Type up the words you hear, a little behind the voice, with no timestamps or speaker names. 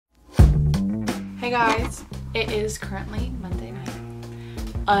Hey guys, it is currently Monday night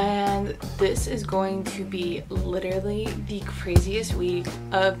and this is going to be literally the craziest week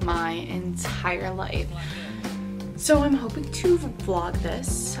of my entire life. So I'm hoping to vlog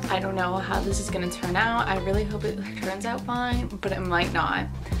this. I don't know how this is gonna turn out. I really hope it turns out fine, but it might not.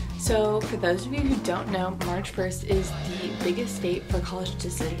 So for those of you who don't know, March 1st is the biggest date for college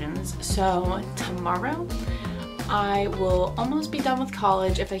decisions. So tomorrow, I will almost be done with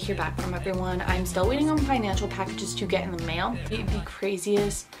college if I hear back from everyone. I'm still waiting on financial packages to get in the mail. The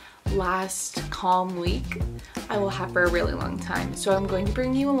craziest last calm week I will have for a really long time. So I'm going to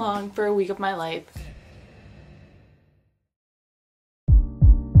bring you along for a week of my life.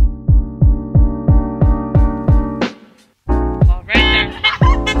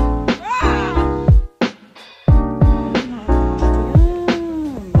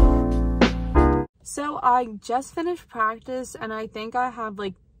 So I just finished practice and I think I have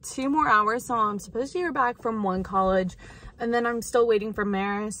like 2 more hours, so I'm supposed to hear back from one college, and then I'm still waiting for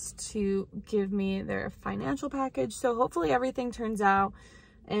Marist to give me their financial package. So hopefully everything turns out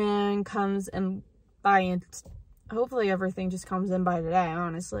and comes in by, hopefully everything just comes in by today,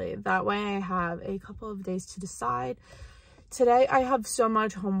 honestly. That way I have a couple of days to decide. Today I have so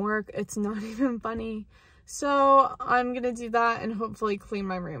much homework, it's not even funny. So I'm gonna do that and hopefully clean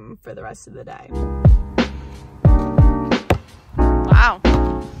my room for the rest of the day. Wow.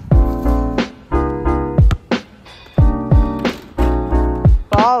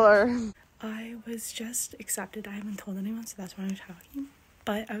 Baller. I was just accepted. I haven't told anyone, so that's why I'm talking.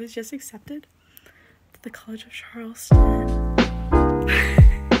 But I was just accepted to the College of Charleston.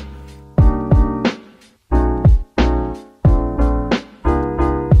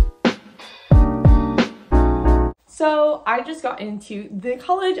 So I just got into the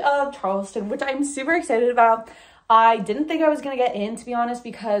College of Charleston, which I'm super excited about. I didn't think I was going to get in, to be honest,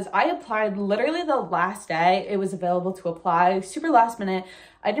 because I applied literally the last day it was available to apply, super last minute.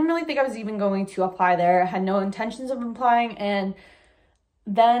 I didn't really think I was even going to apply there. I had no intentions of applying, and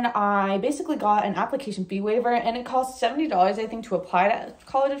then I basically got an application fee waiver, and it cost $70, I think, to apply to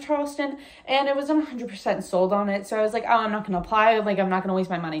College of Charleston, and I wasn't 100% sold on it. So I was like, oh, I'm not going to apply. Like, I'm not going to waste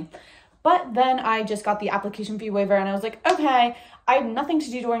my money. But then I just got the application fee waiver and I was like, okay, I have nothing to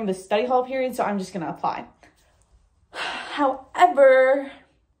do during the study hall period, so I'm just gonna apply. However,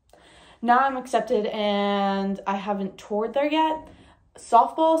 now I'm accepted and I haven't toured there yet.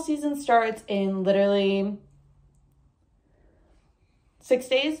 Softball season starts in literally 6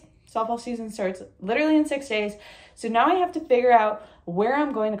 days. Softball season starts literally in 6 days. So now I have to figure out where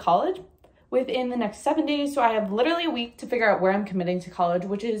I'm going to college within the next 7 days. So I have literally a week to figure out where I'm committing to college,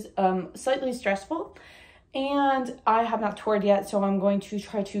 which is slightly stressful. And I have not toured yet, so I'm going to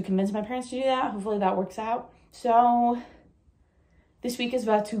try to convince my parents to do that. Hopefully that works out. So this week is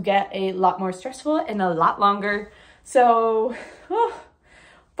about to get a lot more stressful and a lot longer. So,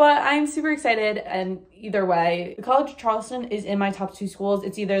 but I'm super excited. And either way, the College of Charleston is in my top 2 schools.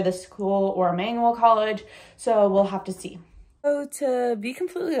 It's either this school or Emmanuel College. So we'll have to see. So to be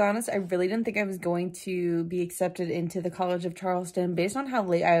completely honest, I really didn't think I was going to be accepted into the College of Charleston based on how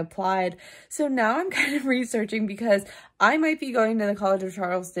late I applied. So now I'm kind of researching because I might be going to the College of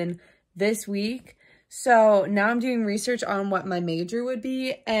Charleston this week. So now I'm doing research on what my major would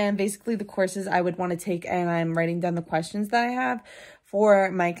be and basically the courses I would want to take, and I'm writing down the questions that I have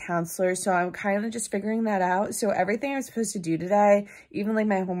for my counselor. So I'm kind of just figuring that out. So everything I was supposed to do today, even like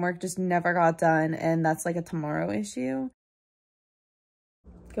my homework, just never got done, and that's like a tomorrow issue.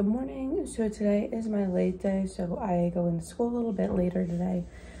 Good morning. So today is my late day, so I go into school a little bit later today,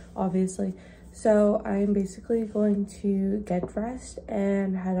 obviously. So I'm basically going to get dressed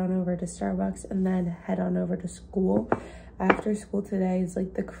and head on over to Starbucks and then head on over to school. After school today is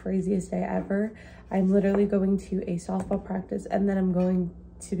like the craziest day ever. I'm literally going to a softball practice, and then I'm going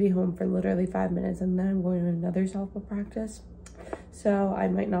to be home for literally 5 minutes, and then I'm going to another softball practice. So I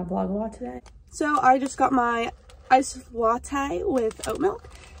might not vlog a lot today. So I just got my iced latte with oat milk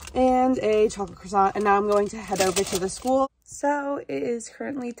and a chocolate croissant, and now I'm going to head over to the school. So it is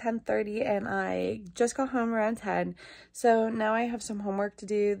currently 10:30 and I just got home around 10. So now I have some homework to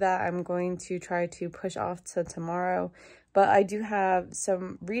do that I'm going to try to push off to tomorrow. But I do have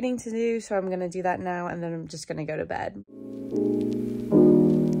some reading to do, so I'm going to do that now, and then I'm just going to go to bed.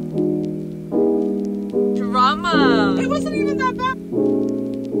 Drama! It wasn't even that bad!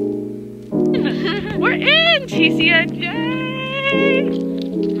 We're in TCNJ!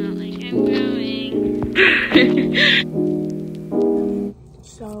 Not like I'm growing.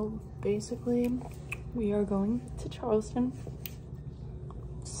 So basically, we are going to Charleston,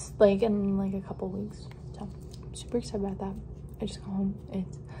 like in like a couple weeks. So I'm super excited about that. I just got home.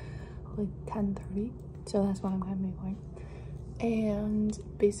 It's like 10:30, so that's when I'm gonna be going. And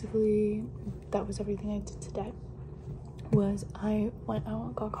basically that was everything I did today. Was I went out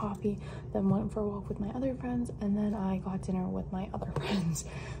and got coffee, then went for a walk with my other friends, and then I got dinner with my other friends.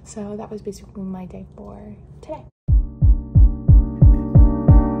 So that was basically my day for today.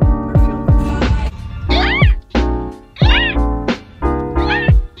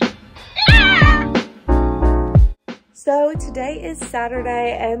 So today is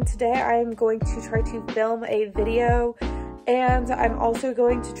Saturday, and today I'm going to try to film a video, and I'm also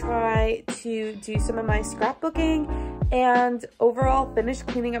going to try to do some of my scrapbooking and overall finish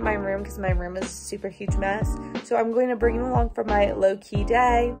cleaning up my room because my room is a super huge mess. So I'm going to bring you along for my low-key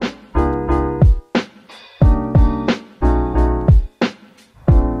day.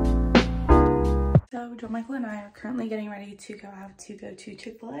 So John Michael and I are currently getting ready to go out to go to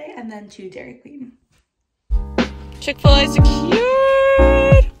Chick-fil-A and then to Dairy Queen. Chick-fil-A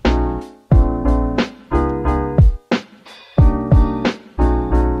secured!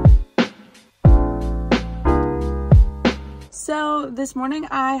 So this morning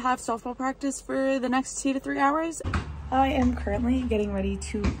I have softball practice for the next 2 to 3 hours. I am currently getting ready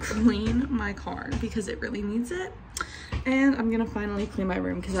to clean my car because it really needs it. And I'm gonna finally clean my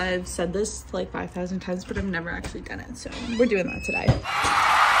room because I've said this like 5,000 times, but I've never actually done it. So we're doing that today.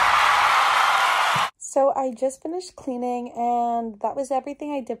 So I just finished cleaning, and that was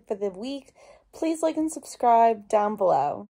everything I did for the week. Please like and subscribe down below.